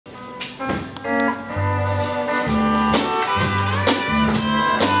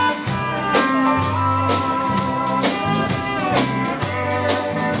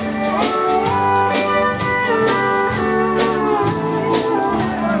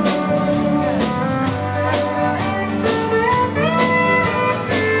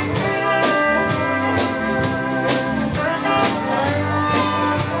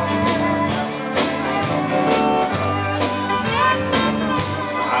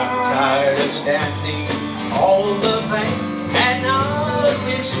tired of standing on the bank and not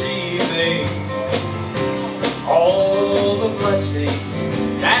receiving all the blessings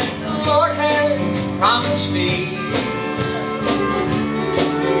that the Lord has promised me.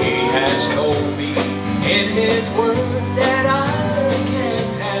 He has told me in His Word that I can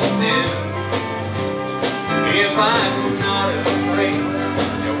have them if I'm not afraid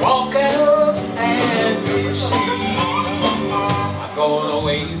to walk out and receive. I'm gonna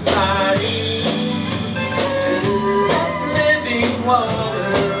wade right into that living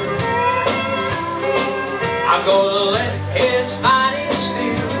water. I'm gonna let His mighty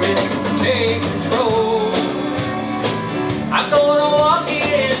Spirit take control. I'm gonna walk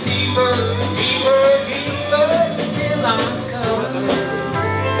in deeper, deeper, deeper till I'm covered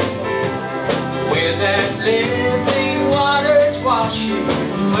with that living water's washing,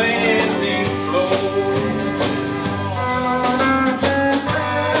 cleansing flow.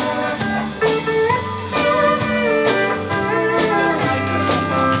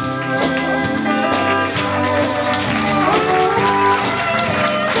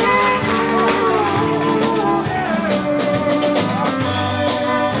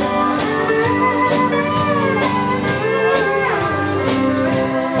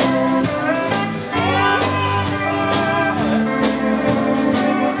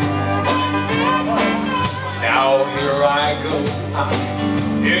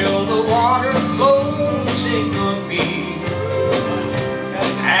 Feel the water closing on me,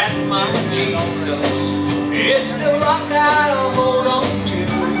 and my Jesus is the rock I'll hold on to.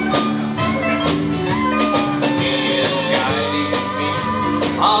 He is guiding me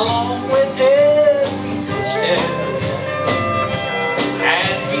along with every footstep,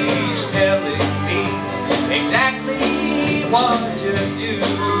 and He's telling me exactly what to do.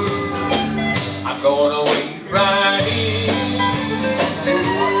 I'm gonna wait right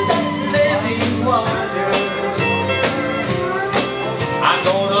in living water. I'm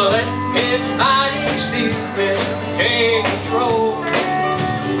gonna let His mighty Spirit take control.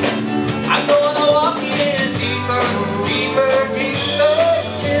 I'm gonna walk in deeper, deeper, deeper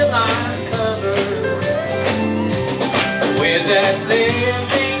till I'm covered with that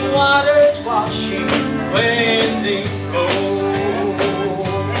living water's washing, cleansing flow.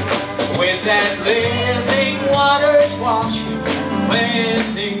 With that living water's washing,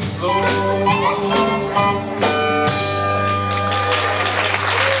 cleansing flow.